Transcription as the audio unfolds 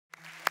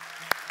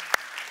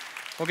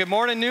Well, good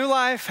morning, New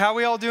Life. How are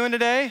we all doing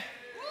today?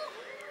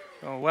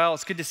 Oh, well,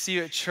 it's good to see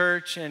you at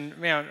church. And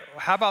man,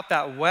 how about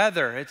that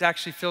weather? It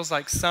actually feels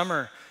like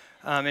summer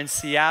in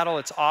Seattle.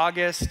 It's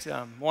August.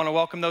 Want to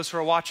welcome those who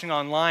are watching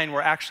online.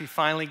 We're actually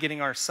finally getting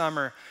our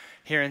summer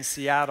here in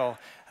Seattle.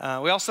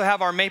 We also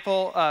have our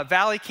Maple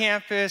Valley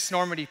campus,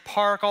 Normandy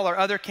Park, all our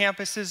other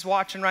campuses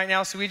watching right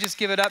now. So we just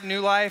give it up,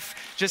 New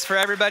Life, just for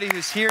everybody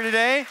who's here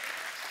today.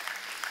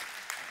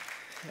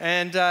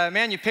 And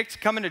man, you picked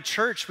coming to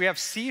church. We have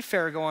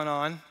Seafair going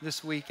on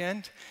this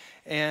weekend.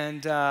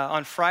 And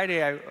on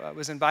Friday, I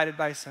was invited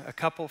by a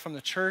couple from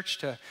the church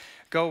to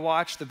go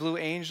watch the Blue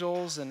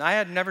Angels. And I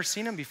had never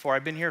seen them before.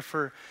 I've been here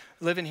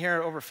living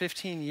here over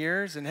 15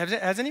 years. And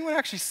has anyone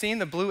actually seen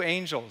the Blue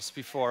Angels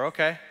before?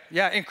 Okay.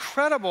 Yeah,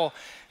 incredible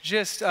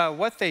just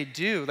what they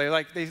do.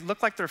 They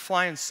look like they're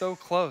flying so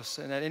close,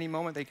 and at any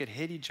moment they could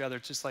hit each other.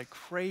 It's just like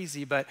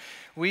crazy. But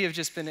we have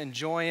just been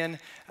enjoying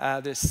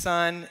this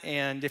sun.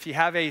 And if you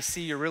have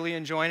AC, you're really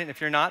enjoying it.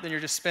 If you're not, then you're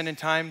just spending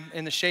time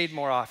in the shade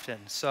more often.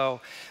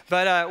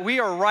 But we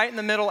are right in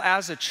the middle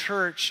as a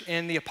church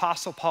in the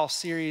Apostle Paul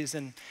series.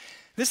 And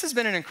this has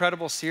been an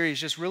incredible series,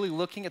 just really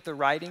looking at the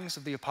writings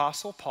of the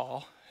Apostle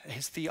Paul,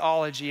 his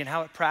theology, and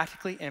how it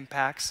practically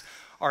impacts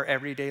our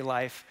everyday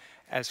life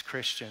as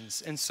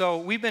Christians. And so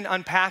we've been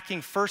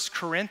unpacking 1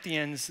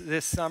 Corinthians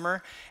this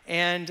summer.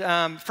 And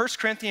 1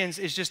 Corinthians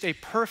is just a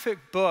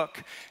perfect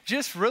book,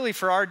 just really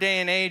for our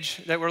day and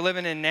age that we're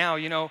living in now.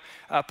 You know,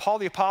 Paul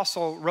the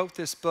Apostle wrote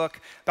this book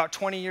about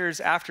 20 years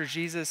after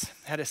Jesus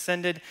had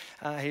ascended.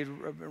 He'd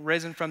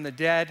risen from the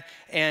dead.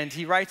 And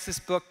he writes this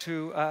book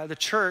to the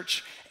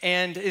church.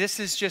 And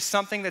this is just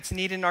something that's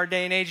needed in our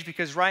day and age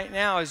because right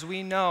now, as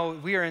we know,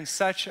 we are in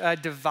such a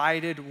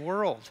divided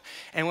world.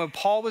 And when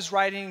Paul was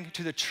writing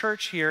to the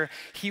church here,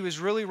 he was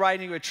really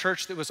writing to a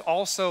church that was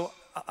also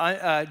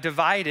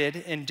divided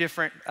in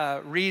different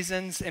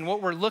reasons. And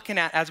what we're looking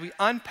at as we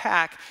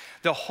unpack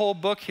the whole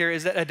book here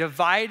is that a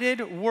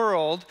divided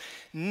world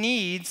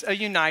needs a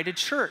united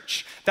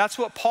church. That's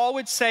what Paul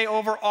would say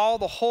overall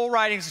the whole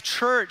writings.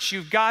 Church,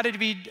 you've got to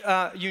be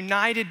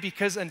united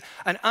because an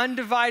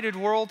undivided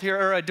world here,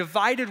 or a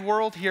divided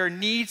world here,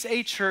 needs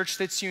a church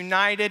that's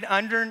united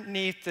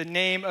underneath the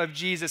name of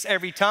Jesus.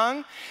 Every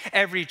tongue,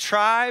 every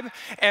tribe,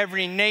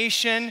 every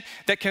nation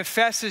that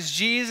confesses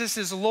Jesus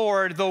is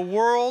Lord, the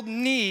world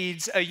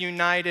needs a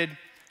united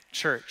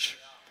church.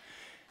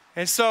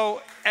 And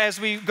so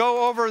as we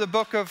go over the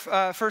book of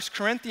 1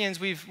 Corinthians,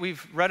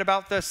 we've read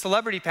about the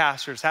celebrity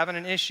pastors having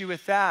an issue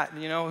with that.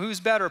 You know, who's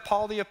better,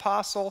 Paul the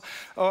Apostle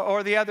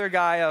or the other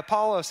guy,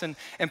 Apollos? And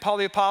Paul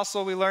the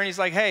Apostle, we learn, he's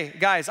like, hey,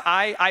 guys,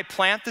 I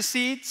plant the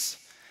seeds.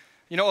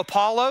 You know,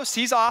 Apollos,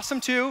 he's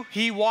awesome too.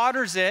 He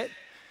waters it.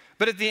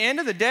 But at the end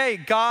of the day,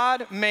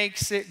 God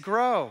makes it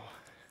grow.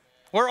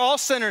 We're all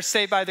sinners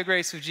saved by the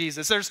grace of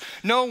Jesus. There's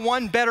no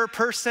one better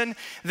person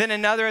than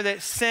another,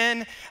 that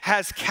sin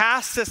has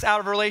cast us out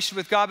of relation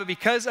with God. But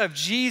because of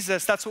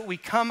Jesus, that's what we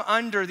come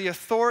under, the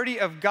authority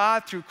of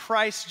God through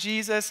Christ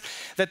Jesus,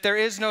 that there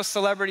is no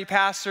celebrity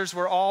pastors.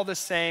 We're all the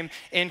same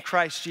in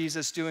Christ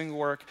Jesus doing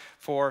work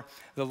for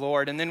the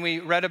Lord. And then we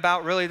read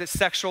about really the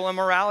sexual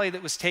immorality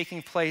that was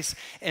taking place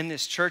in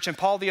this church. And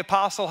Paul the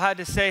Apostle had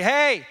to say,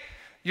 hey,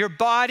 your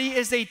body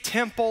is a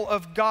temple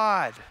of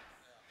God.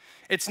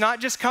 It's not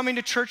just coming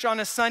to church on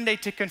a Sunday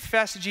to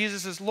confess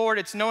Jesus is Lord.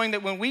 It's knowing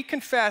that when we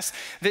confess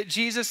that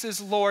Jesus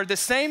is Lord, the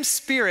same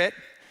Spirit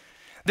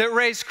that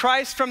raised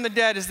Christ from the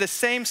dead is the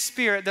same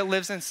Spirit that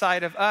lives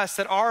inside of us,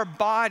 that our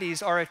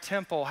bodies are a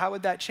temple. How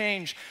would that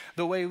change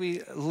the way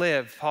we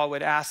live? Paul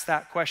would ask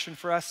that question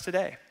for us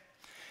today.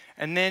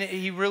 And then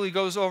he really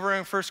goes over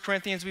in 1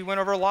 Corinthians, we went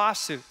over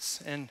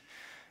lawsuits. And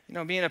you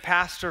know, being a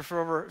pastor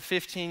for over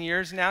 15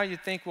 years now,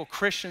 you'd think, well,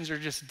 Christians are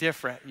just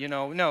different. You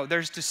know, no,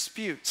 there's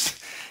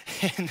disputes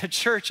in the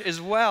church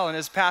as well. And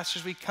as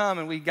pastors, we come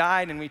and we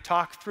guide and we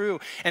talk through.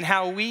 And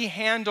how we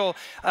handle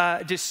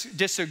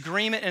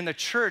disagreement in the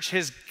church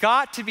has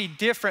got to be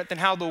different than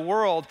how the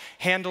world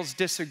handles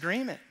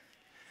disagreement.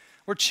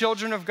 We're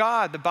children of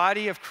God, the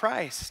body of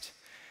Christ.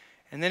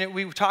 And then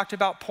we talked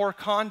about poor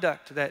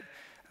conduct that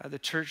the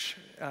church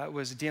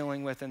was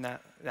dealing with in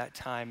that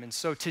time. And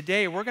so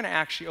today we're going to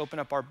actually open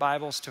up our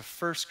Bibles to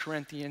 1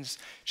 Corinthians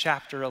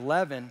chapter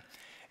 11.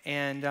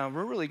 And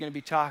we're really going to be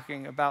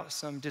talking about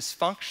some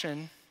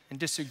dysfunction and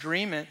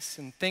disagreements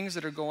and things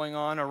that are going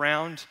on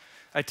around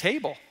a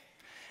table.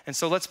 And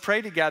so let's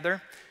pray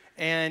together.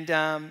 And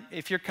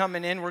if you're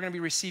coming in, we're going to be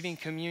receiving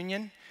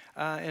communion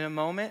in a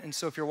moment. And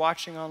so if you're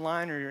watching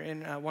online or you're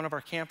in one of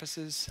our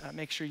campuses,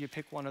 make sure you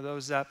pick one of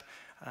those up.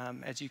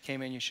 As you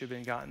came in, you should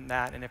have gotten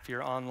that. And if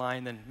you're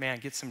online, then man,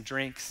 get some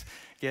drinks,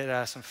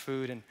 get some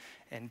food,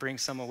 and bring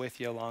someone with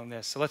you along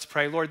this. So let's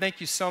pray. Lord,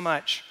 thank you so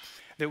much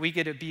that we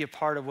get to be a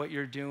part of what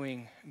you're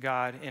doing,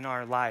 God, in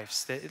our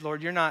lives. That,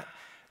 Lord,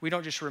 we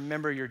don't just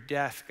remember your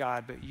death,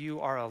 God, but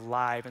you are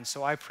alive. And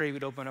so I pray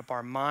we'd open up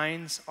our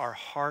minds, our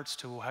hearts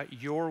to what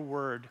your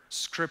word,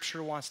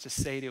 Scripture, wants to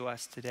say to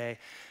us today.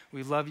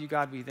 We love you,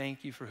 God. We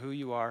thank you for who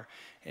you are.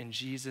 In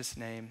Jesus'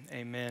 name,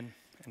 amen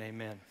and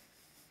amen.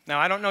 Now,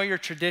 I don't know your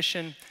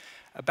tradition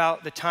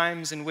about the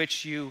times in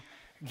which you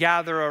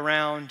gather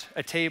around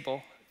a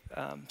table.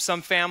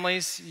 Some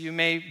families, you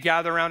may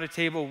gather around a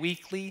table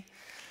weekly.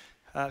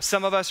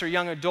 Some of us are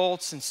young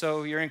adults, and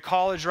so you're in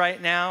college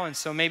right now, and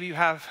so maybe you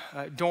have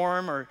a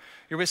dorm or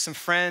you're with some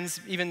friends.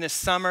 Even this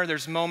summer,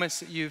 there's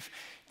moments that you've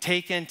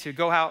taken to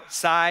go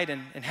outside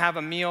and have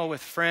a meal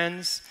with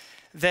friends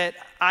that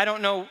I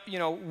don't know,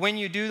 when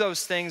you do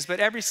those things, but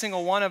every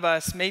single one of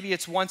us, maybe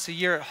it's once a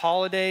year at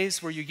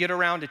holidays where you get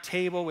around a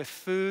table with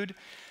food.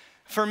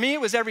 For me,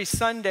 it was every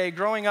Sunday.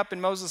 Growing up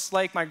in Moses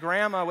Lake, my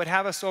grandma would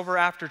have us over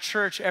after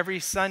church every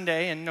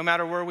Sunday, and no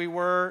matter where we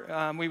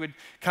were, we would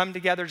come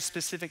together at a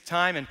specific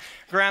time, and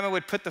grandma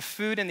would put the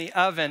food in the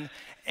oven,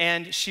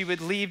 and she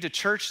would leave to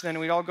church then, and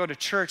we'd all go to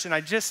church. And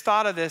I just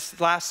thought of this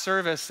last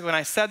service. When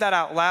I said that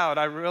out loud,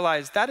 I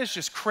realized that is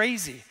just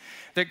crazy,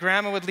 that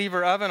grandma would leave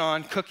her oven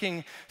on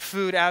cooking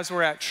food as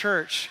we're at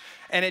church.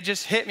 And it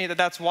just hit me that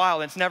that's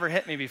wild. It's never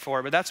hit me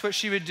before, but that's what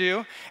she would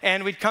do.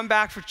 And we'd come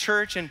back for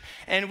church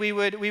and we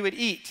would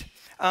eat.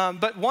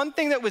 But one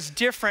thing that was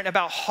different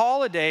about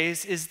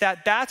holidays is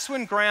that that's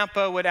when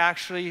Grandpa would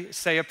actually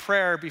say a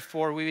prayer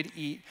before we would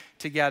eat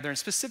together, and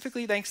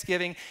specifically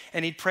Thanksgiving,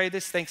 and he'd pray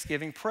this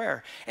Thanksgiving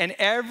prayer. And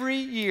every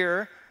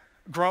year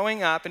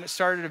growing up, and it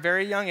started at a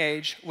very young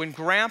age, when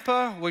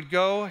Grandpa would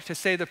go to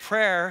say the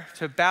prayer,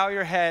 to bow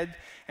your head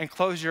and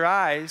close your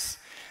eyes,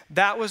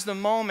 that was the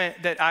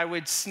moment that I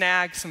would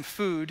snag some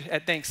food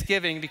at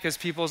Thanksgiving because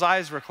people's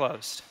eyes were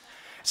closed.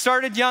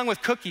 Started young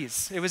with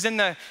cookies. It was in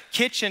the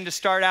kitchen to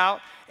start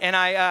out, and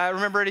I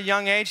remember at a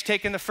young age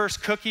taking the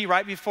first cookie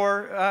right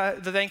before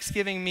the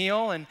Thanksgiving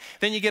meal, and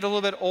then you get a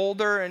little bit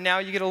older, and now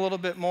you get a little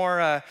bit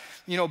more,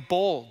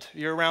 bold.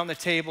 You're around the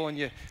table, and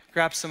you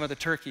grab some of the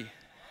turkey.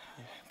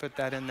 You put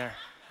that in there.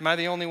 Am I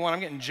the only one? I'm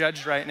getting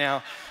judged right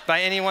now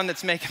by anyone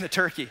that's making the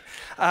turkey.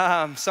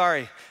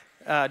 Sorry.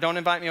 Don't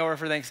invite me over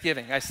for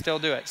Thanksgiving. I still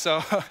do it.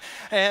 So,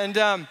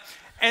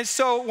 and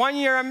so one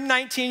year, I'm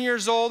 19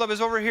 years old. I was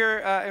over here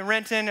in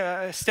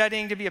Renton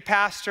studying to be a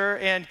pastor.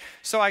 And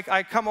so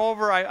I come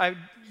over, I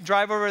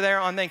drive over there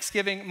on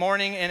Thanksgiving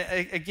morning.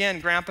 And again,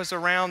 Grandpa's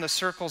around, the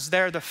circle's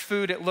there, the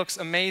food, it looks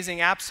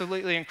amazing,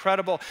 absolutely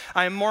incredible.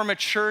 I am more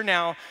mature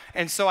now.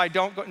 And so I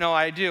don't go, no,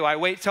 I do. I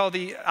wait till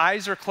the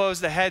eyes are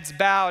closed, the head's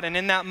bowed. And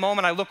in that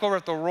moment, I look over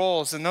at the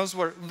rolls. And those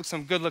were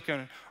some good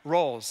looking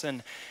rolls.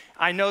 And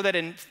I know that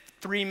in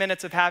 3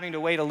 minutes of having to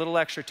wait a little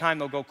extra time,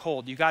 they'll go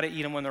cold. You got to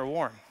eat them when they're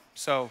warm.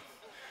 So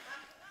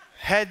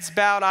heads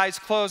bowed, eyes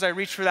closed, I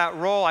reach for that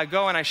roll. I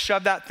go and I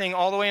shove that thing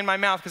all the way in my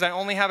mouth because I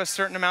only have a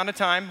certain amount of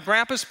time.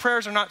 Grandpa's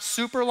prayers are not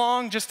super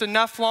long, just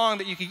enough long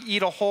that you can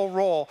eat a whole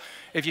roll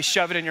if you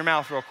shove it in your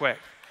mouth real quick.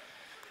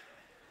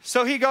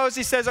 So he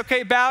says,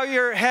 okay, bow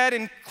your head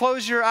and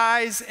close your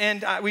eyes.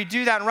 And we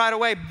do that, and right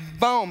away,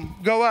 boom,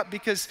 go up,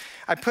 because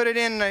I put it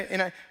in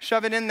and I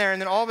shove it in there. And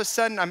then all of a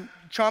sudden, I'm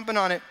chomping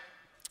on it.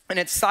 And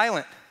it's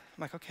silent.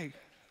 I'm like, okay,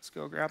 let's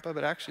go, Grandpa,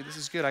 but actually, this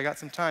is good. I got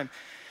some time.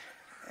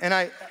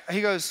 And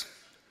he goes,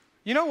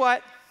 you know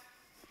what?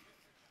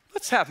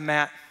 Let's have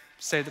Matt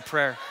say the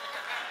prayer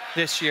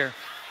this year.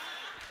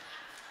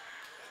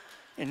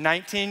 In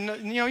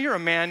 19, you're a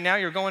man now.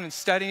 You're going and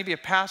studying to be a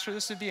pastor.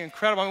 This would be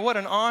incredible. I mean, what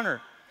an honor.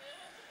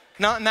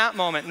 Not in that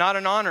moment, not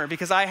an honor,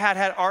 because I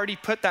had already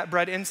put that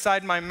bread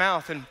inside my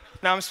mouth, and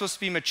now I'm supposed to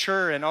be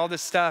mature and all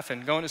this stuff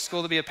and going to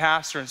school to be a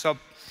pastor. And so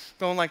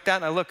going like that,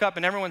 and I look up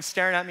and everyone's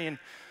staring at me, and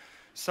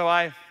so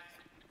I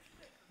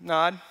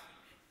nod.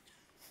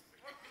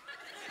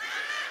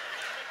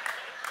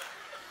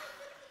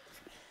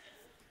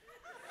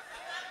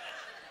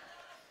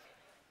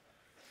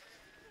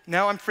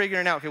 Now I'm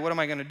figuring out, okay, what am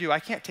I going to do? I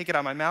can't take it out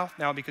of my mouth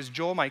now because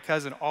Joel, my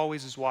cousin,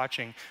 always is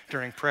watching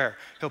during prayer.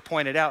 He'll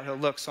point it out, he'll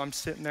look. So I'm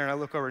sitting there and I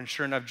look over, and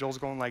sure enough, Joel's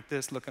going like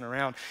this, looking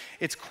around.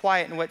 It's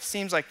quiet in what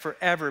seems like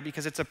forever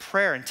because it's a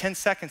prayer, and 10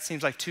 seconds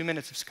seems like 2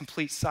 minutes of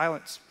complete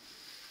silence.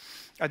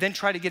 I then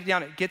try to get it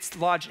down. It gets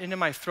lodged into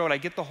my throat. I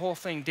get the whole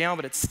thing down,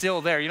 but it's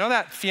still there. You know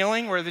that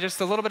feeling where just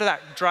a little bit of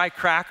that dry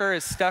cracker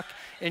is stuck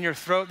in your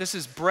throat? This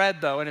is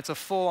bread, though, and it's a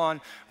full-on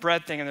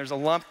bread thing, and there's a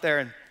lump there.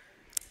 And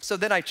so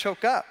then I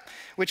choke up,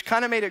 which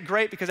kind of made it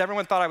great because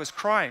everyone thought I was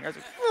crying. I was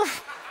like,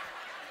 "Oof."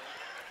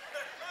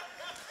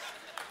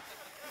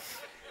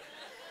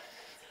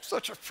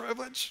 Such a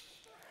privilege.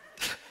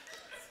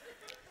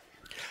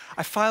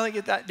 I finally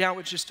get that down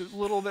with just a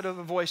little bit of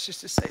a voice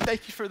just to say,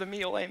 thank you for the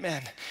meal,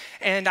 amen.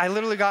 And I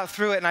literally got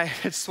through it, and I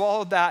had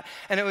swallowed that,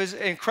 and it was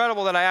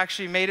incredible that I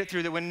actually made it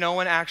through that when no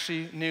one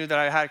actually knew that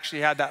I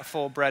actually had that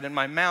full bread in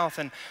my mouth.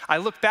 And I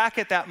look back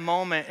at that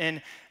moment,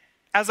 and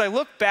as I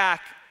look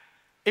back,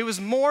 it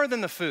was more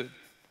than the food.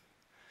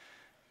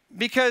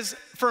 Because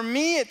for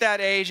me at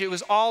that age, it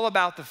was all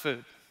about the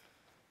food.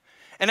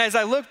 And as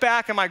I look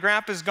back and my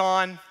grandpa's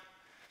gone,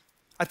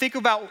 I think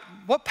about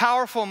what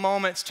powerful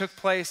moments took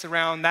place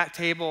around that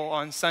table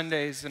on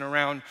Sundays and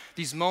around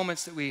these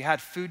moments that we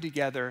had food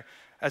together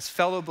as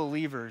fellow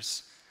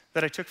believers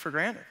that I took for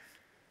granted.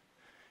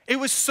 It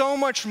was so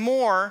much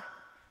more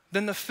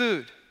than the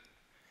food.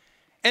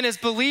 And as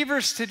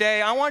believers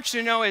today, I want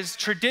you to know, as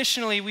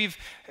traditionally we've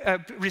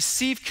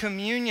received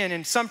communion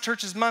in some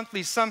churches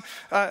monthly, some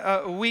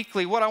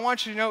weekly. What I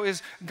want you to know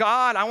is,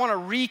 God, I want to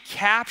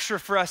recapture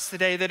for us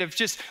today that have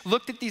just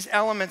looked at these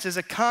elements as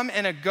a come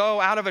and a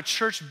go out of a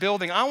church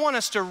building. I want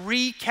us to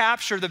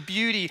recapture the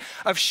beauty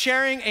of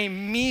sharing a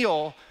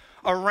meal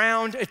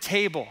around a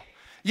table.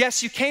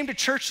 Yes, you came to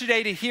church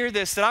today to hear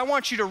this, that I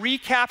want you to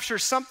recapture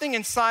something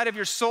inside of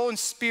your soul and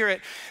spirit,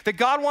 that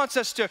God wants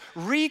us to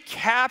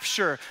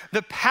recapture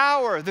the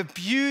power, the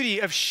beauty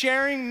of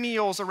sharing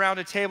meals around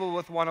a table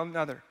with one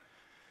another.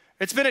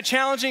 It's been a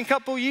challenging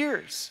couple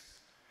years.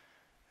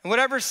 And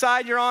whatever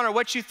side you're on or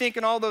what you think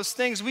and all those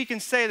things, we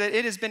can say that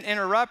it has been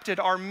interrupted,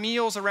 our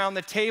meals around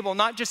the table,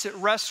 not just at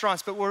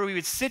restaurants, but where we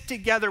would sit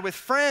together with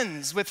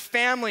friends, with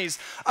families,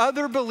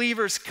 other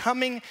believers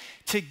coming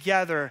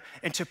together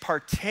and to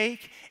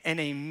partake in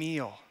a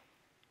meal.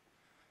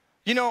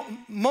 You know,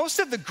 most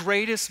of the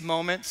greatest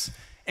moments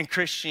in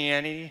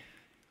Christianity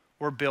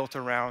were built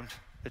around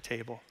the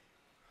table.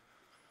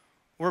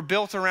 We're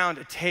built around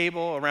a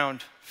table,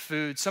 around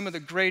food. Some of the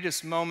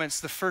greatest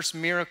moments, the first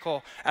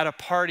miracle at a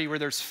party where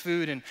there's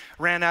food and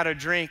ran out of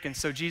drink. And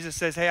so Jesus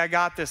says, hey, I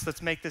got this.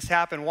 Let's make this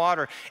happen.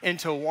 Water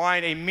into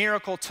wine. A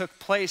miracle took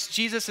place.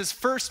 Jesus'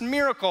 first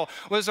miracle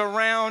was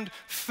around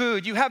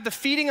food. You have the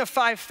feeding of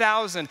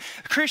 5,000.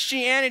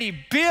 Christianity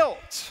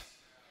built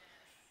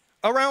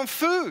around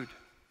food.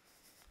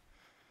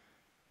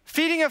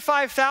 Feeding of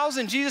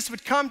 5,000, Jesus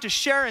would come to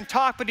share and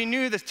talk, but he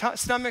knew the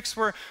stomachs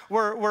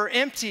were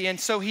empty, and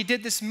so he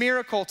did this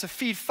miracle to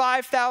feed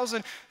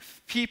 5,000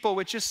 people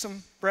with just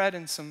some bread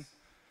and some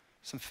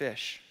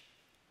fish.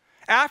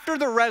 After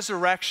the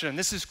resurrection,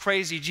 this is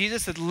crazy,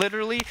 Jesus had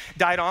literally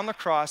died on the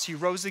cross. He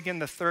rose again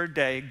the third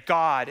day,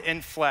 God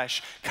in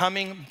flesh,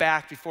 coming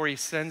back before he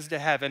ascends to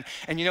heaven.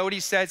 And you know what he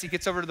says? He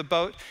gets over to the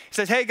boat. He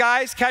says, hey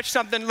guys, catch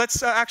something.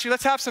 Let's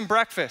have some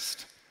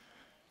breakfast.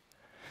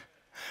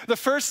 The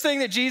first thing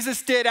that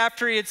Jesus did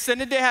after he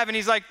ascended to heaven,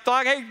 he's like,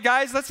 hey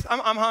guys,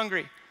 I'm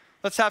hungry.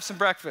 Let's have some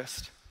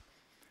breakfast.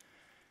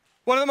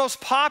 One of the most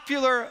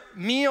popular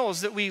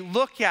meals that we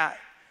look at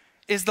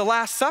is the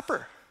Last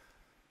Supper.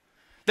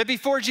 That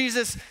before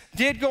Jesus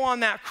did go on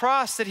that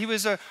cross, that he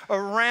was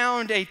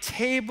around a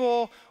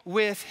table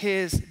with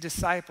his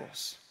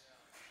disciples.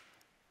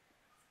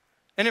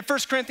 And in 1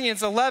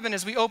 Corinthians 11,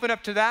 as we open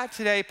up to that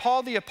today,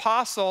 Paul the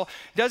Apostle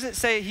doesn't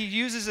say, he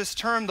uses this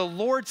term, the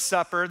Lord's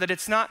Supper, that it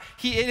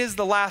is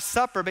the Last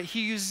Supper, but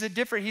he uses it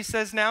different. He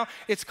says now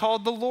it's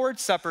called the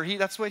Lord's Supper.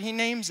 That's what he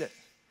names it.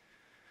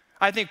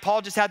 I think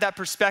Paul just had that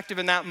perspective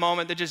in that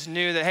moment that just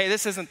knew that, hey,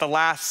 this isn't the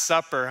Last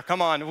Supper.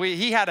 Come on,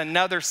 he had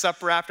another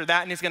supper after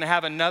that, and he's going to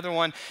have another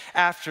one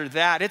after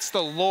that. It's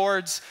the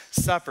Lord's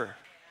Supper.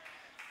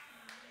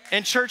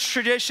 In church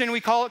tradition,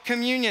 we call it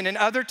communion. And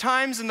other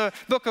times in the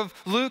book of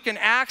Luke and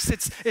Acts,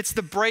 it's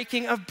the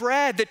breaking of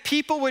bread, that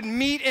people would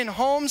meet in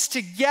homes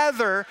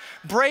together,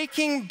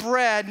 breaking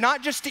bread,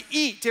 not just to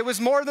eat. It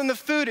was more than the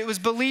food. It was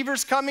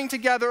believers coming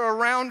together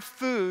around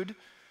food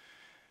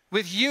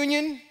with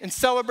union and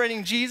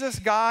celebrating Jesus,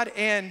 God,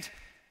 and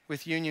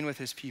with union with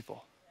his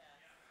people.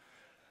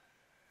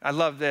 I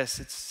love this.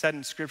 It's said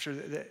in Scripture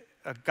that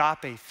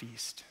agape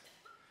feast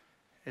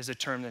is a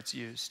term that's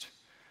used.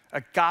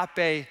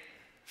 Agape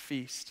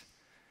feast,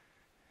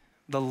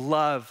 the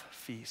love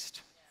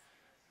feast.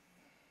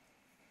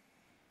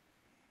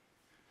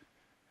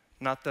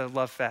 Not the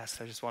love fest.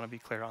 I just want to be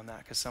clear on that,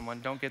 because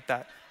don't get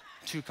that.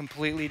 Two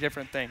completely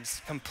different things.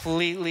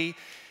 Completely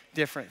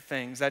different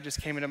things. That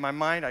just came into my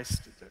mind.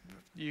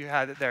 You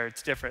had it there.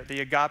 It's different. The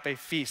agape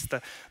feast,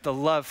 the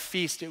love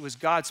feast. It was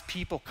God's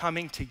people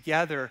coming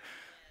together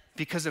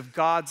because of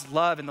God's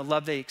love and the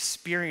love they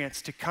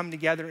experienced, to come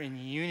together in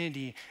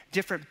unity,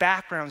 different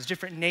backgrounds,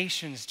 different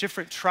nations,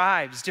 different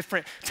tribes,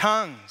 different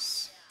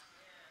tongues.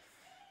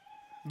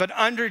 But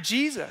under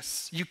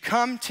Jesus, you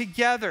come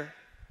together.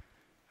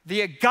 The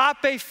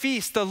agape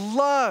feast, the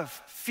love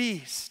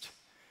feast.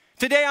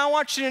 Today, I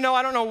want you to know,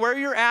 I don't know where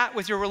you're at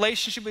with your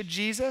relationship with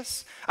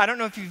Jesus. I don't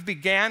know if you've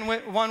began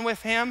one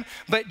with him,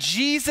 but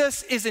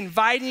Jesus is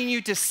inviting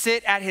you to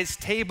sit at his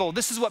table.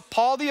 This is what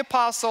Paul the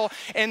Apostle,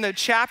 in the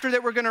chapter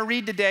that we're going to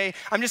read today,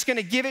 I'm just going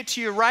to give it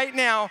to you right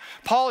now.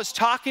 Paul is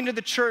talking to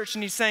the church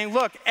and he's saying,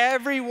 look,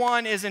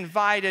 everyone is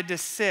invited to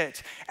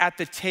sit at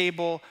the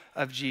table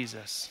of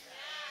Jesus.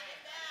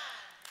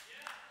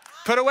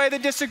 Put away the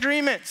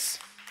disagreements.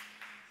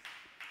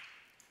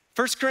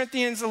 1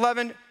 Corinthians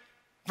 11,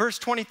 verse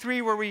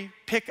 23, where we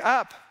pick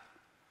up,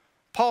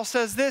 Paul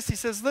says this. He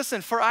says,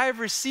 listen, for I have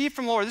received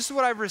from the Lord. This is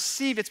what I've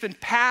received. It's been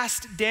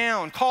passed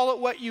down. Call it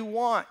what you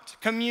want.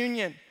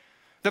 Communion,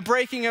 the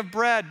breaking of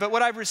bread. But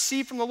what I've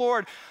received from the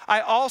Lord, I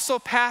also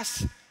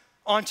pass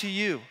on to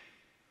you.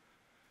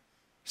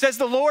 Says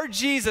the Lord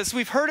Jesus.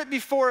 We've heard it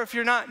before. If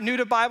you're not new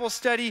to Bible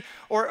study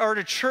or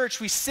to church,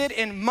 we sit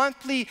in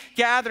monthly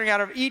gathering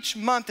out of each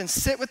month and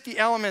sit with the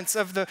elements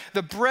of the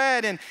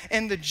bread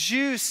and the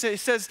juice. It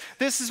says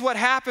this is what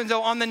happened.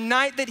 On the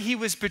night that he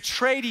was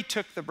betrayed, he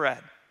took the bread.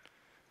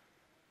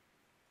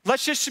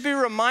 Let's just be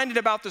reminded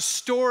about the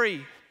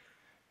story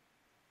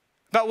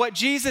But what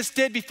Jesus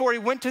did before he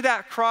went to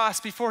that cross,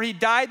 before he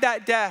died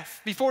that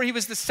death, before he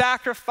was the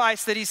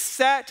sacrifice, that he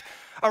sat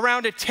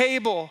around a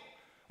table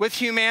with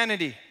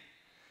humanity,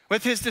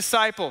 with his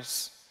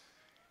disciples.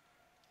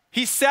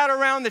 He sat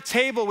around the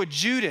table with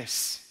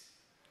Judas,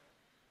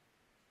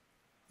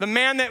 the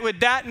man that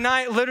would that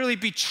night literally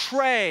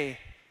betray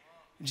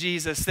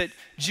Jesus, that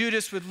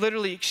Judas would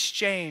literally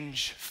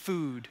exchange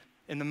food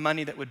and the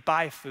money that would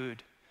buy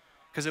food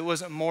because it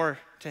wasn't more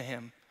to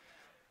him.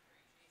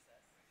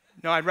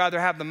 No, I'd rather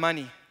have the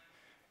money.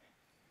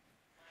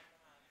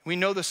 We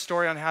know the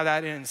story on how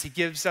that ends. He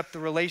gives up the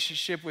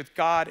relationship with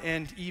God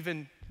and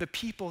even the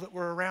people that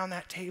were around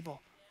that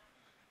table.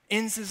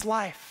 Ends his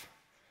life.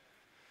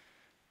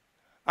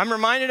 I'm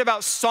reminded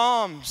about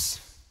Psalms,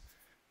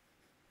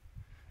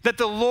 that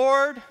the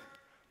Lord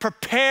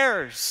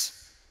prepares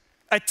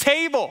a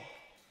table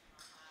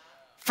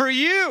for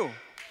you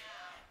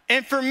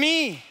and for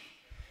me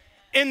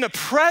in the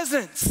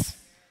presence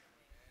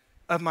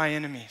of my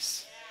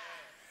enemies.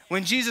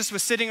 When Jesus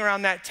was sitting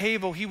around that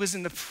table, he was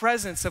in the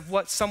presence of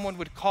what someone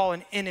would call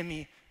an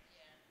enemy.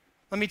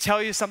 Let me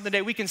tell you something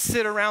today. We can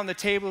sit around the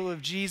table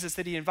of Jesus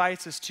that he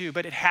invites us to,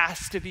 but it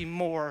has to be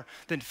more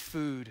than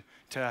food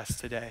to us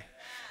today.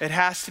 It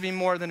has to be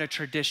more than a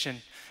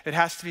tradition. It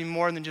has to be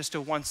more than just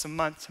a once a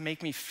month to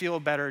make me feel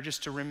better,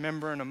 just to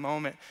remember in a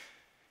moment.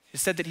 It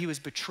said that he was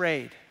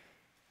betrayed.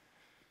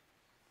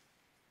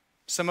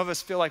 Some of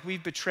us feel like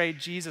we've betrayed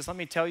Jesus. Let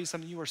me tell you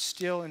something. You are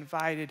still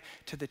invited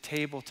to the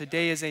table.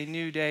 Today is a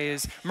new day.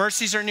 His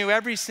mercies are new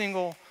every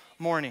single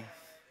morning.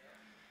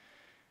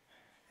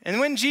 And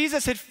when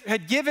Jesus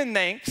had given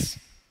thanks,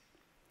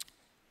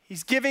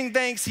 he's giving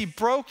thanks. He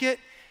broke it.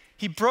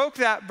 He broke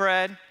that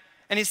bread.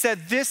 And he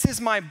said, "This is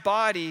my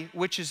body,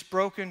 which is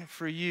broken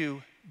for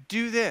you.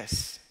 Do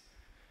this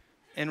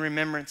in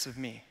remembrance of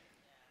me."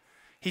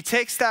 He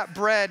takes that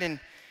bread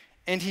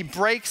and he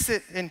breaks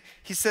it, and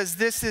he says,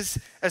 "This is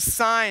a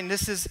sign.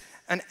 This is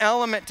an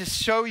element to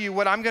show you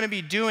what I'm going to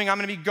be doing. I'm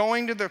going to be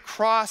going to the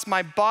cross.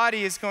 My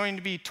body is going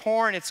to be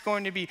torn. It's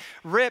going to be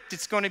ripped.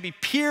 It's going to be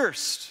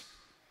pierced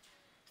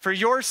for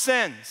your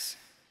sins."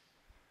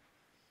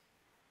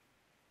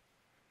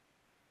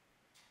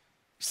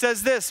 He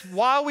says this,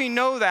 "While we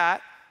know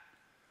that,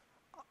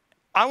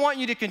 I want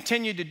you to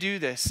continue to do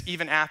this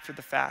even after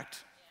the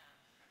fact."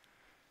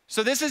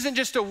 So this isn't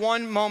just a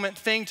one moment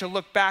thing to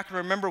look back and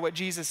remember what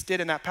Jesus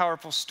did in that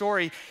powerful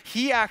story.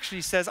 He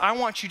actually says, "I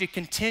want you to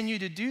continue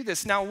to do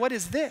this." Now, what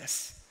is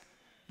this?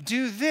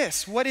 Do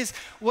this. What is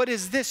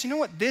this? You know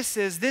what this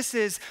is? This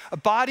is a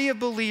body of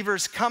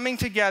believers coming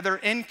together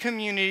in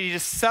community to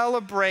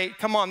celebrate,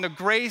 come on, the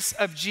grace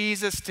of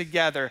Jesus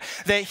together.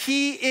 That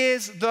he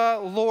is the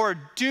Lord.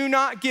 Do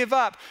not give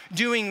up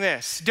doing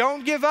this.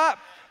 Don't give up,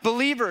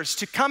 believers,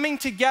 to coming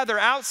together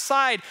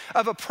outside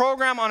of a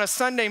program on a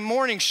Sunday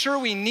morning. Sure,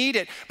 we need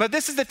it, but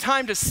this is the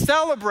time to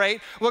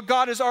celebrate what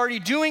God is already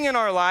doing in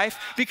our life,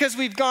 because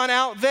we've gone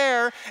out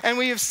there and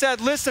we have said,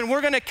 listen,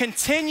 we're going to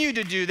continue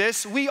to do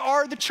this. We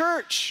are the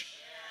church.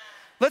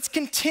 Let's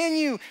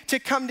continue to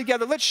come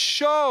together. Let's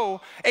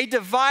show a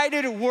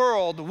divided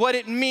world what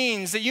it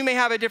means, that you may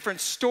have a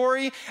different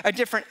story, a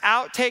different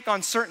outtake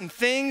on certain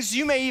things.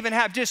 You may even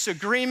have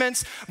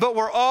disagreements, but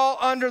we're all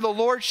under the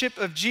lordship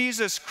of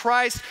Jesus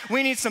Christ.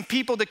 We need some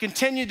people to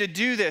continue to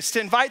do this,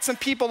 to invite some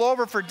people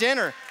over for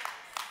dinner.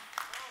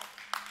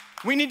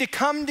 We need to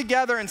come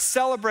together and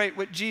celebrate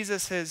what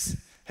Jesus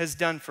has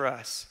done for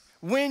us.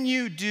 When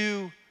you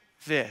do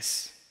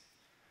this,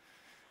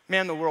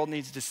 man, the world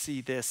needs to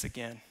see this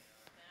again.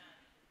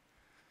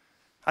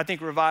 I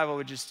think revival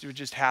would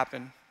just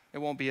happen. It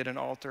won't be at an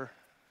altar.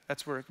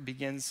 That's where it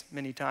begins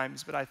many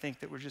times. But I think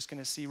that we're just going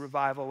to see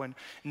revival when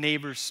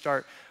neighbors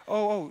start,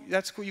 oh,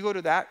 that's cool. You go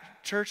to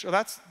that church? Oh,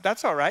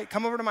 that's all right.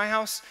 Come over to my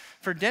house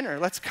for dinner.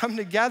 Let's come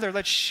together.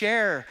 Let's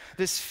share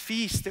this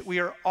feast that we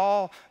are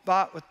all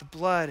bought with the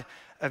blood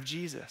of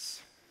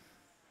Jesus.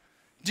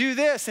 Do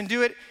this and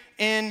do it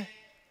in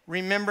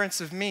remembrance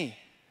of me.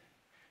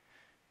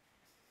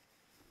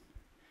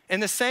 In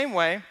the same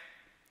way,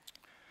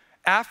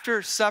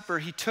 after supper,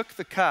 he took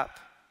the cup.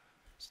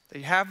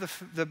 They have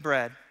the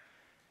bread,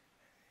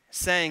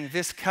 saying,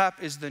 "This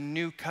cup is the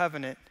new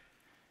covenant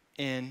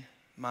in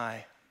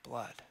my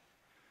blood."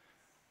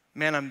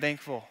 Man, I'm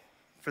thankful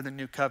for the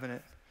new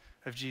covenant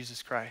of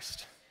Jesus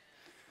Christ.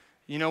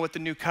 You know what the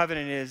new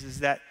covenant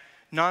is that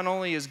not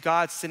only is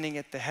God sitting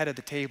at the head of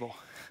the table,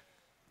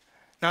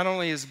 not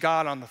only is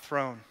God on the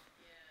throne,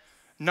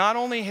 not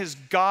only has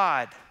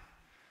God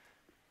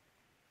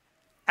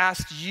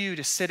asked you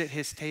to sit at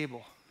his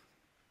table,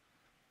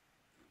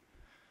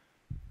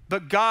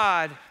 but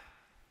God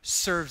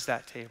serves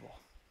that table.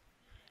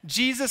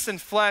 Jesus in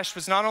flesh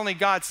was not only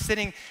God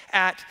sitting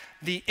at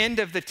the end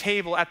of the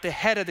table, at the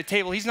head of the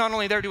table. He's not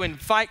only there to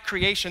invite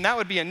creation. That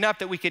would be enough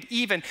that we could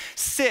even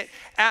sit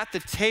at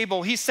the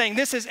table. He's saying,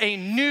 this is a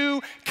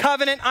new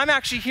covenant. I'm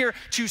actually here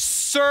to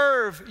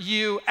serve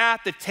you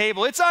at the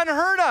table. It's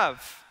unheard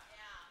of.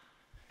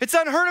 It's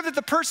unheard of that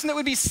the person that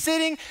would be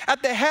sitting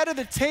at the head of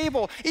the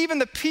table, even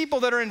the people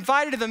that are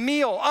invited to the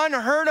meal,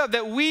 unheard of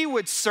that we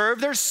would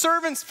serve. There's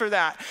servants for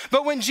that.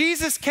 But when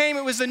Jesus came,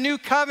 it was a new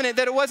covenant,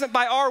 that it wasn't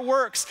by our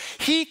works.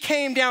 He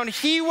came down.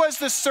 He was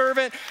the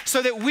servant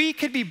so that we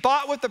could be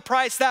bought with the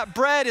price. That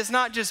bread is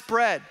not just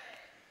bread.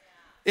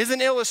 It's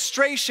an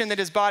illustration that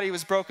his body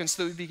was broken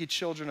so that we could be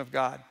children of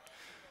God.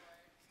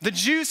 The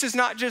juice is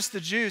not just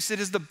the juice. It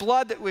is the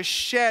blood that was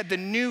shed, the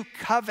new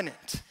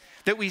covenant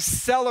that we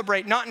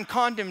celebrate, not in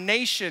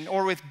condemnation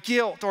or with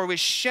guilt or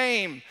with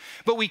shame,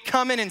 but we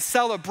come in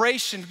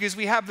celebration because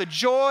we have the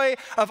joy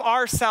of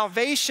our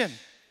salvation. Amen.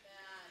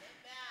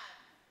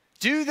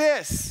 Do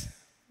this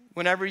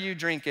whenever you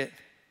drink it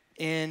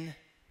in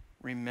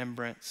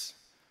remembrance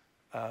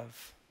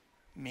of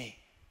me.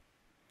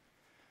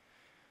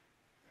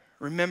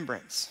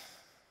 Remembrance.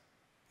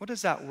 What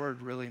does that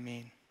word really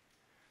mean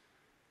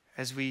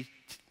as we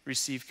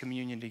receive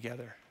communion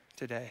together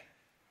today?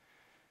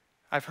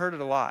 I've heard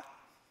it a lot,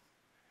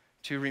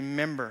 to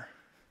remember.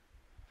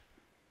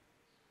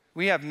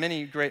 We have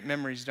many great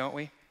memories, don't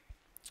we?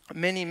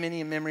 Many,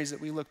 many memories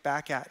that we look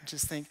back at and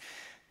just think,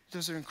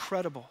 those are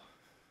incredible.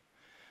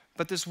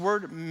 But this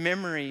word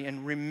memory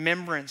and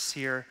remembrance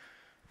here,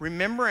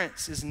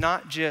 remembrance is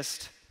not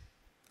just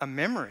a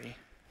memory.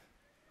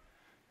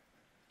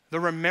 The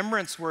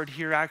remembrance word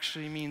here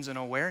actually means an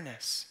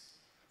awareness.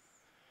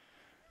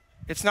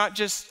 It's not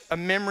just a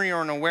memory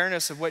or an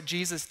awareness of what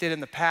Jesus did in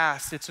the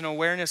past. It's an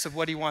awareness of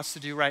what he wants to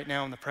do right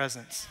now in the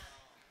present.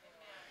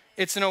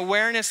 It's an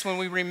awareness when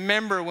we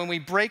remember, when we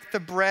break the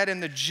bread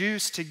and the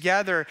juice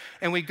together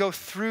and we go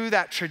through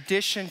that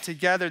tradition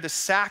together, the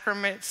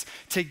sacraments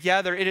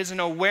together. It is an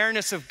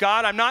awareness of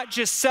God. I'm not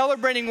just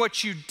celebrating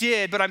what you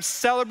did, but I'm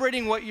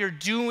celebrating what you're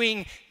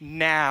doing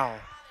now.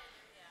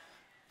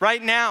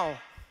 Right now.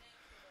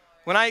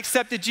 When I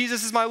accepted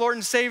Jesus as my Lord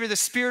and Savior, the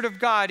Spirit of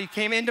God, he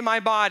came into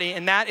my body,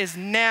 and that is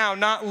now,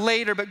 not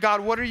later. But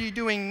God, what are you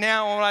doing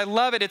now? And I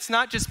love it. It's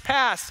not just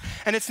past,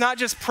 and it's not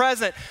just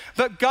present.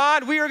 But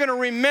God, we are going to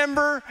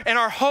remember and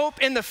our hope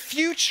in the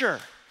future.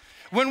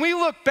 When we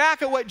look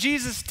back at what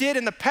Jesus did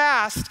in the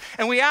past,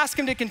 and we ask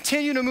him to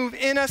continue to move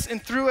in us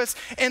and through us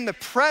in the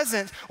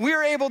present, we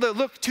are able to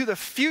look to the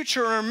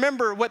future and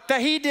remember what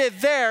that he did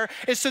there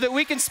is so that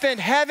we can spend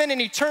heaven and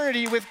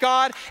eternity with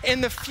God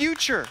in the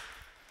future.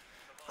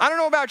 I don't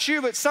know about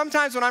you, but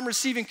sometimes when I'm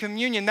receiving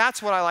communion,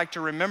 that's what I like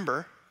to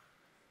remember.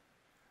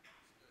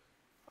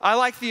 I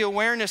like the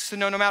awareness to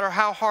know no matter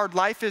how hard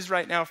life is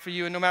right now for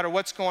you and no matter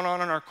what's going on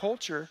in our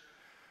culture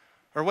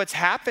or what's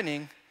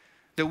happening,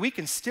 that we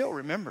can still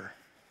remember.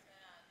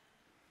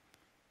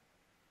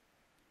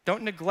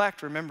 Don't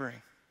neglect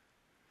remembering.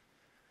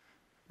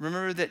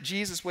 Remember that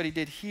Jesus, what he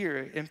did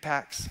here,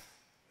 impacts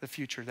the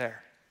future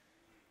there.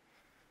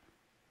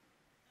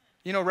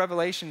 You know,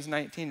 Revelations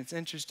 19, it's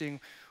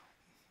interesting.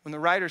 When the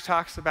writer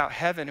talks about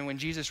heaven and when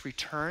Jesus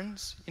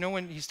returns, you know,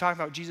 when he's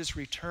talking about Jesus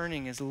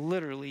returning is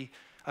literally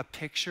a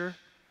picture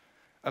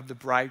of the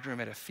bridegroom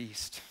at a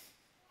feast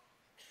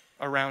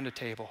around a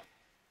table.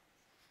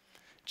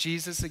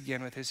 Jesus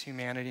again with his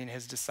humanity and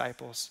his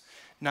disciples,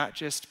 not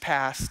just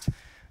past,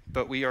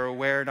 but we are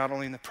aware not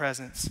only in the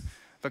presence,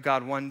 but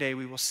God, one day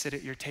we will sit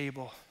at your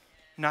table,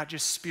 not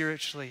just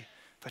spiritually,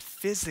 but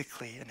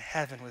physically in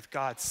heaven with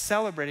God,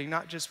 celebrating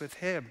not just with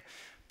him,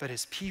 but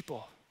his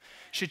people.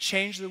 Should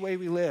change the way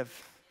we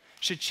live,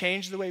 should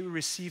change the way we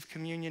receive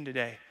communion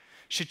today,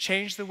 should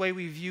change the way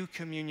we view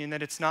communion,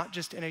 that it's not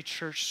just in a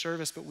church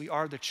service, but we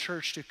are the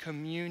church to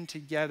commune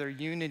together,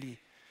 unity.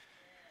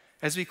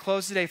 As we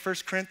close today, 1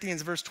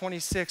 Corinthians verse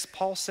 26,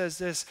 Paul says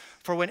this,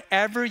 for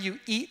whenever you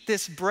eat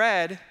this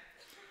bread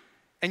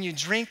and you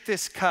drink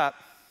this cup,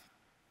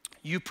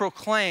 you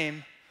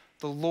proclaim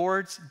the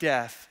Lord's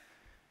death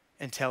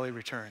until he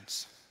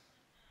returns.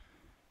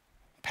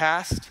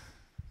 Past,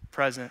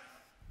 present,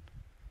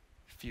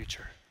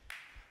 future.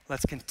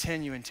 Let's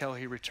continue until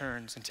he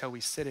returns, until we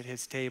sit at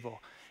his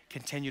table,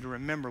 continue to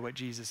remember what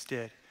Jesus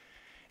did.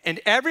 And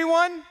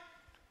everyone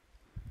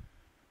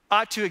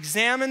ought to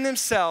examine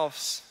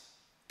themselves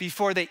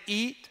before they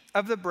eat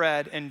of the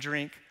bread and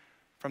drink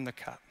from the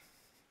cup.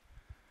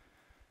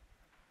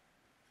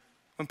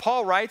 When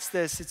Paul writes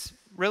this, it's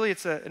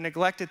a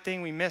neglected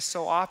thing we miss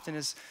so often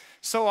is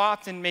so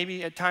often,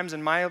 maybe at times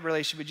in my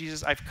relationship with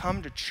Jesus, I've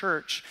come to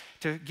church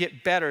to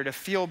get better, to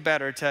feel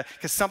better,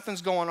 because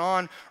something's going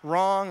on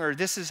wrong or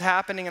this is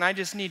happening and I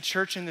just need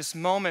church in this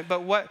moment.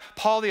 But what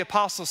Paul the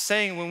Apostle is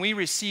saying, when we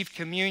receive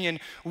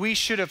communion, we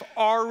should have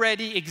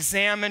already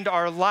examined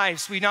our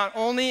lives. We not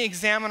only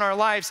examine our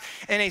lives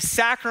in a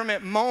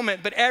sacrament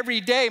moment, but every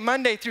day,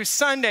 Monday through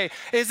Sunday.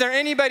 Is there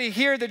anybody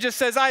here that just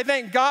says, I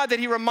thank God that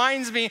he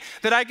reminds me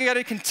that I got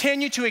to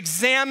continue to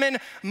examine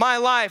my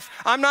life?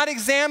 I'm not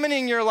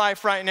examining your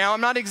life right now. I'm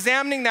not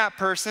examining that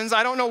person's.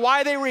 I don't know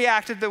why they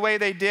reacted the way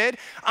they did.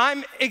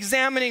 I'm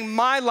examining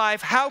my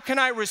life. How can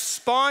I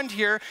respond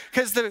here?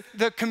 Because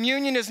the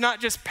communion is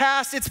not just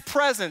past, it's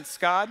present,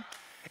 God.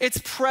 It's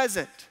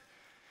present.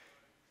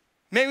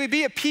 May we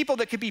be a people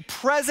that could be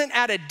present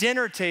at a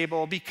dinner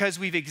table because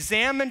we've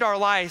examined our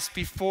lives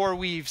before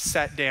we've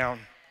sat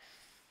down.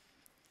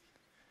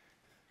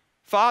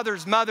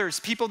 Fathers, mothers,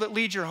 people that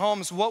lead your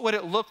homes, what would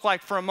it look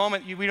like for a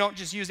moment? We don't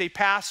just use a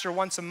pastor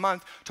once a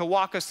month to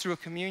walk us through a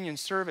communion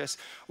service.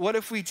 What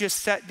if we just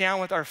sat down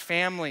with our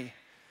family,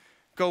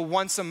 go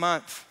once a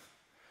month,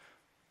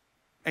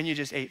 and you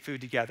just ate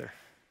food together?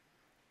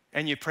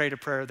 And you prayed a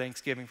prayer of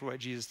thanksgiving for what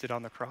Jesus did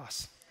on the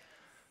cross.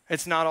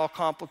 It's not all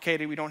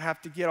complicated. We don't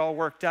have to get all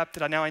worked up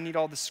that now I need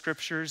all the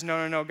scriptures.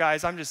 No,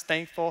 guys. I'm just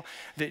thankful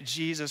that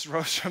Jesus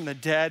rose from the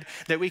dead,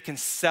 that we can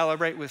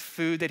celebrate with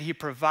food, that he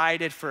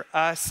provided for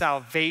us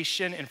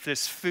salvation and for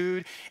this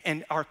food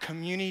and our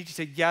community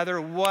together.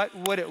 What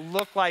would it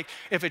look like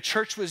if a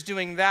church was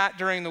doing that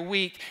during the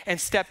week and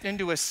stepped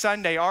into a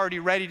Sunday already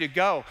ready to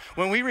go?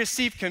 When we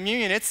receive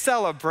communion, it's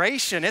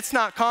celebration. It's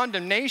not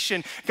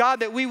condemnation.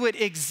 God, that we would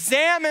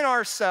examine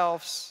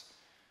ourselves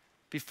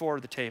before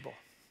the table.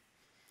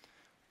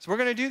 So we're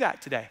going to do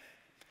that today.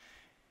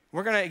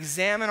 We're going to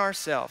examine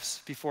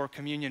ourselves before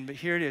communion. But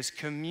here it is,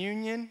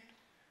 communion,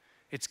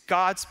 it's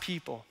God's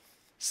people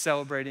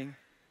celebrating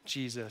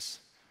Jesus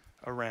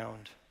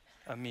around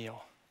a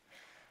meal.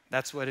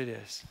 That's what it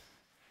is.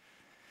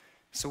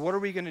 So what are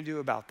we going to do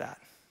about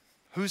that?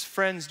 Whose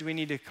friends do we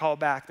need to call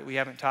back that we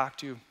haven't talked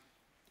to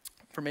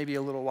for maybe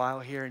a little while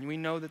here? And we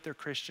know that they're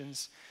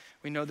Christians.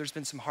 We know there's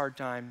been some hard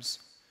times,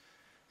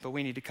 but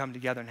we need to come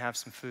together and have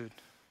some food.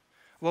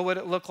 What would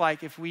it look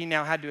like if we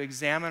now had to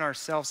examine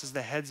ourselves as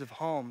the heads of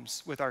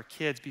homes with our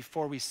kids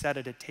before we sat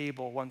at a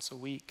table once a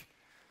week?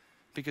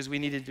 Because we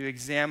needed to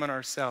examine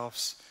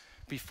ourselves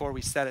before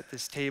we sat at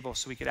this table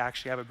so we could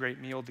actually have a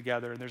great meal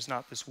together and there's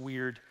not this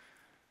weird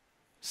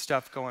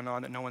stuff going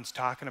on that no one's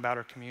talking about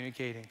or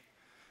communicating.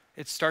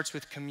 It starts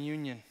with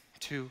communion,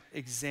 to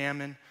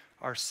examine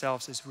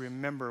ourselves as we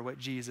remember what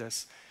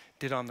Jesus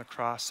did on the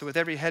cross. So with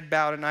every head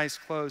bowed and eyes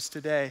closed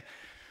today,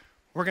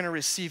 we're going to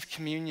receive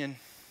communion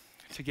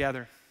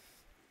together.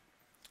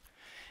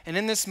 And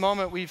in this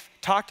moment, we've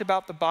talked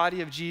about the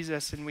body of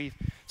Jesus and we've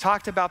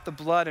talked about the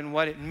blood and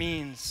what it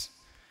means.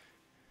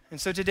 And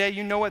so today,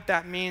 you know what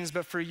that means,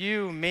 but for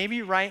you,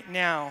 maybe right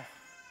now,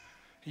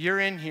 you're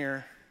in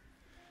here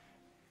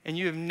and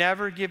you have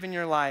never given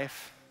your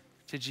life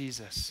to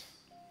Jesus.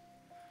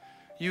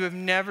 You have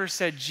never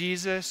said,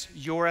 Jesus,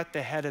 you're at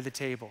the head of the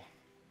table.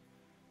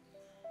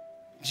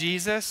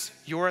 Jesus,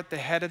 you're at the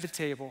head of the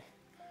table.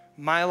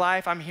 My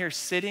life, I'm here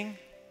sitting.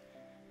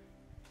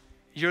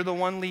 You're the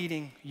one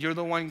leading. You're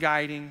the one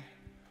guiding.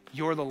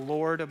 You're the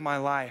Lord of my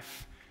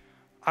life.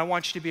 I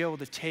want you to be able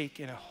to take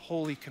in a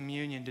holy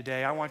communion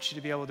today. I want you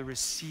to be able to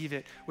receive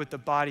it with the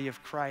body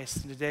of Christ.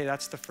 And today,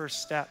 that's the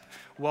first step.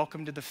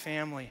 Welcome to the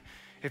family.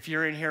 If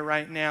you're in here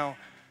right now,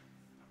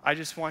 I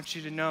just want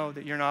you to know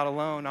that you're not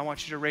alone. I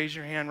want you to raise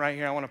your hand right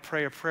here. I want to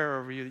pray a prayer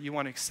over you that you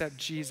want to accept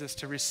Jesus,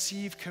 to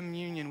receive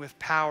communion with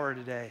power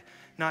today,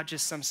 not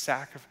just some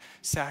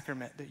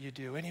sacrament that you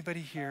do.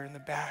 Anybody here in the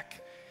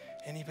back?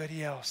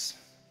 Anybody else?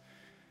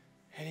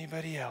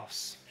 Anybody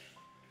else?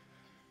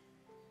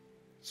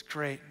 It's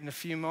great. In a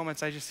few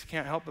moments, I just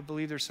can't help but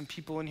believe there's some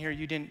people in here,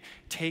 you didn't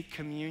take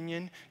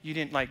communion. You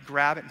didn't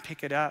grab it and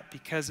pick it up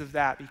because of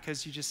that,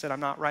 because you just said,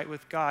 I'm not right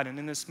with God. And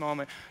in this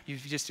moment,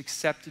 you've just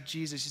accepted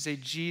Jesus. You say,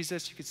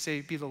 Jesus, you could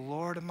say, be the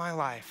Lord of my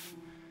life.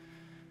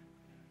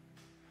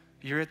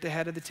 You're at the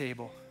head of the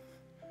table.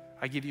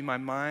 I give you my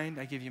mind.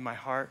 I give you my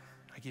heart.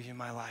 I give you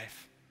my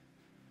life.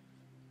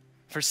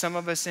 For some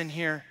of us in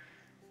here,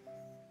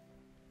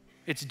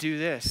 it's do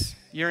this.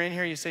 You're in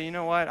here, you say, you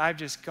know what? I've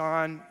just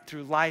gone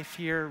through life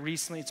here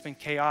recently. It's been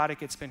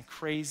chaotic. It's been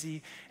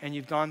crazy. And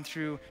you've gone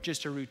through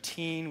just a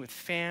routine with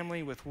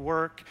family, with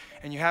work,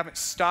 and you haven't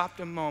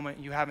stopped a moment.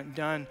 You haven't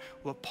done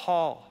what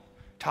Paul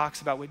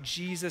talks about, what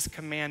Jesus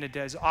commanded.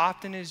 As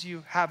often as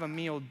you have a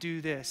meal,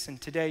 do this. And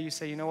today you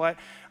say, you know what?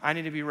 I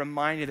need to be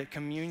reminded that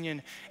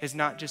communion is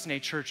not just in a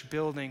church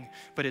building,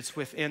 but it's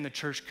within the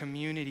church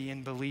community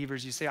and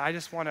believers. You say, I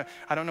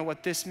don't know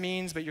what this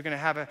means, but you're going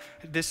to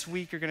this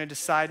week, you're going to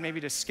decide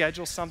maybe to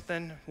schedule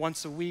something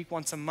once a week,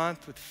 once a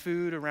month with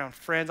food around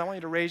friends. I want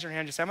you to raise your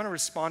hand. Just say, I'm going to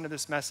respond to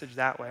this message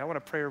that way. I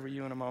want to pray over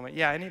you in a moment.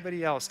 Yeah,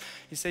 anybody else?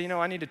 You say,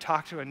 I need to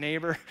talk to a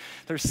neighbor.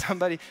 There's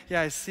somebody.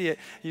 Yeah, I see it.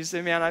 You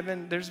say,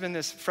 man, there's been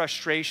this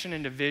frustration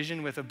and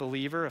division with a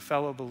believer, a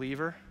fellow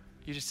believer.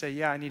 You just say,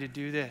 yeah, I need to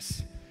do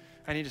this.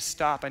 I need to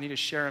stop. I need to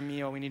share a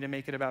meal. We need to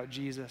make it about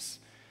Jesus.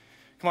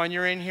 Come on,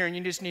 you're in here and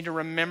you just need to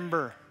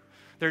remember.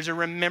 There's a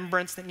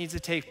remembrance that needs to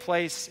take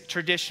place.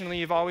 Traditionally,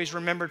 you've always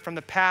remembered from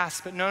the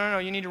past, but no,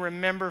 you need to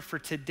remember for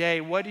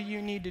today. What do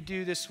you need to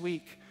do this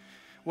week?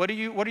 What are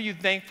you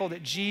thankful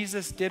that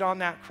Jesus did on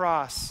that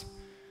cross?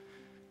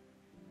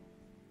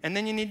 And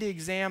then you need to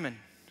examine.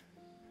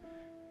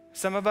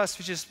 Some of us,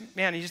 you just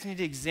need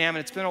to examine.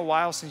 It's been a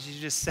while since you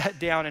just sat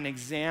down and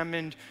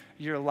examined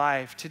your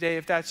life. Today,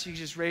 if that's you,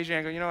 just raise your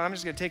hand and go, I'm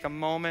just going to take a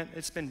moment.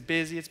 It's been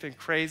busy. It's been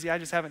crazy. I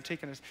just haven't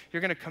taken this.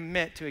 You're going to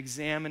commit to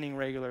examining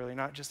regularly,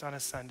 not just on a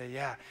Sunday.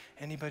 Yeah.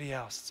 Anybody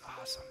else? It's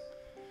awesome.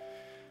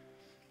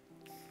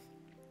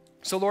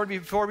 So Lord,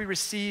 before we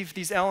receive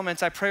these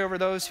elements, I pray over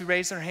those who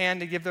raise their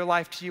hand to give their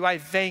life to you. I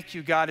thank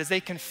you, God, as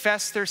they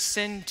confess their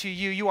sin to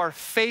you. You are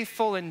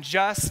faithful and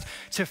just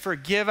to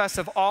forgive us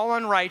of all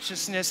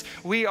unrighteousness.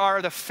 We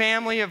are the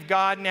family of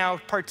God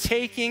now,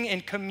 partaking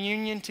in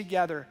communion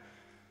together.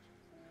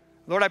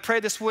 Lord, I pray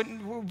this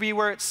wouldn't be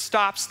where it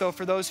stops, though,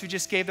 for those who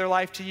just gave their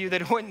life to you,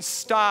 that it wouldn't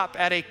stop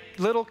at a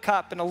little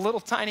cup and a little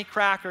tiny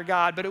cracker,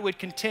 God, but it would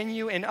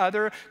continue in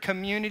other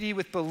community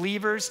with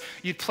believers.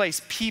 You'd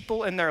place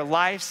people in their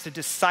lives to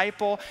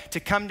disciple, to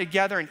come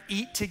together and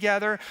eat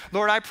together.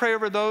 Lord, I pray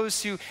over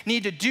those who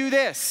need to do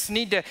this,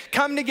 need to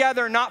come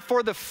together not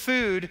for the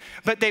food,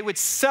 but they would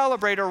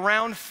celebrate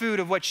around food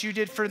of what you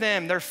did for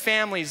them, their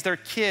families, their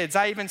kids.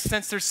 I even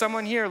sense there's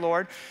someone here,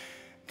 Lord,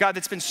 God,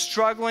 that's been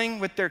struggling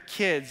with their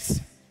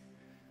kids.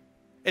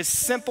 As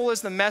simple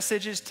as the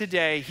message is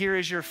today, here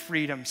is your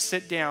freedom.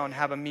 Sit down,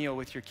 have a meal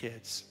with your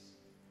kids.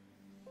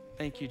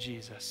 Thank you,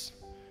 Jesus.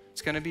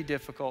 It's going to be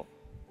difficult.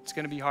 It's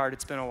going to be hard.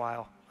 It's been a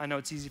while. I know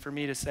it's easy for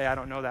me to say I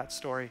don't know that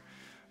story.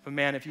 But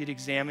man, if you'd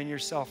examine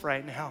yourself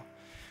right now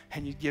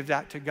and you'd give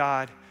that to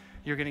God,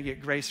 you're going to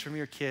get grace from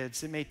your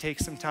kids. It may take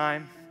some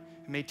time.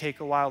 It may take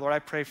a while. Lord, I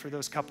pray for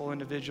those couple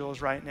individuals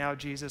right now,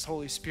 Jesus.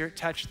 Holy Spirit,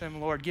 touch them,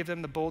 Lord. Give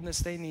them the boldness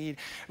they need.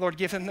 Lord,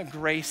 give them the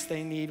grace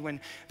they need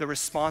when the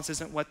response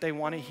isn't what they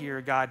want to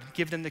hear, God.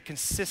 Give them the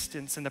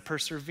consistency and the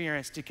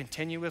perseverance to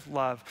continue with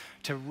love,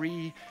 to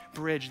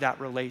re-bridge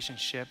that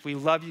relationship. We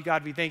love you,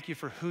 God. We thank you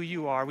for who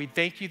you are. We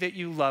thank you that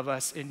you love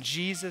us. In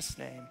Jesus'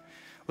 name,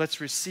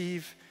 let's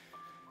receive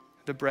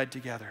the bread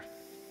together.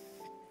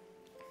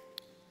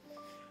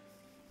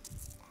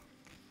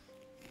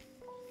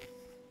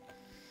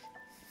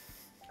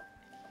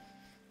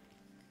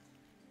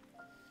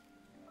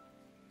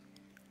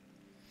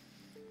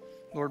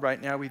 Lord,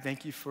 right now we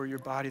thank you for your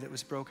body that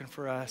was broken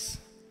for us.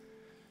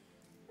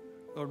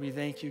 Lord, we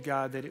thank you,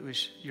 God, that it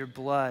was your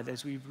blood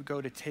as we go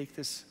to take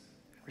this,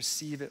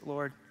 receive it,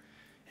 Lord,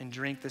 and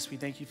drink this. We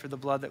thank you for the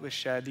blood that was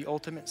shed, the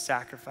ultimate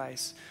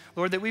sacrifice.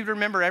 Lord, that we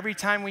remember every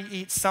time we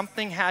eat,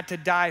 something had to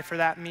die for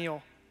that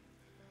meal.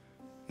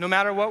 No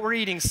matter what we're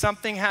eating,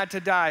 something had to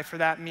die for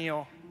that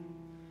meal.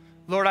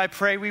 Lord, I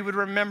pray we would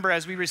remember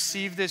as we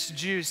receive this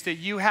juice that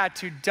you had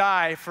to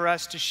die for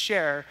us to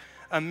share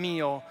a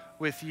meal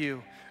with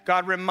you.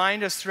 God,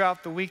 remind us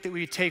throughout the week that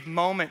we take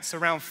moments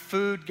around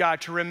food, God,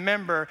 to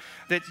remember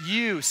that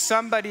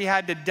somebody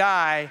had to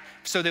die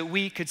so that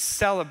we could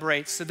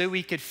celebrate, so that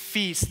we could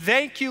feast.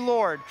 Thank you,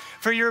 Lord,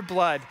 for your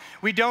blood.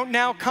 We don't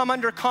now come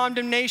under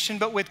condemnation,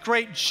 but with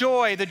great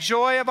joy, the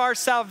joy of our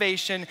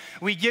salvation,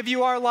 we give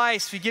you our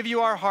lives, we give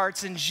you our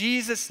hearts. In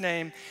Jesus'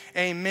 name,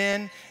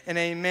 amen and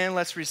amen.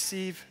 Let's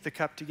receive the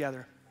cup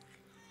together.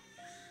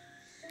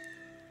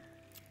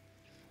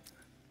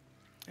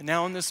 And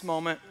now in this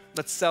moment,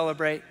 let's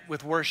celebrate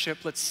with worship.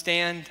 Let's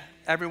stand,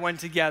 everyone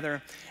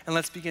together, and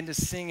let's begin to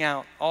sing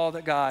out all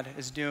that God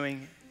is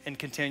doing and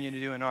continue to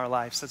do in our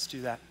lives. Let's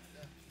do that.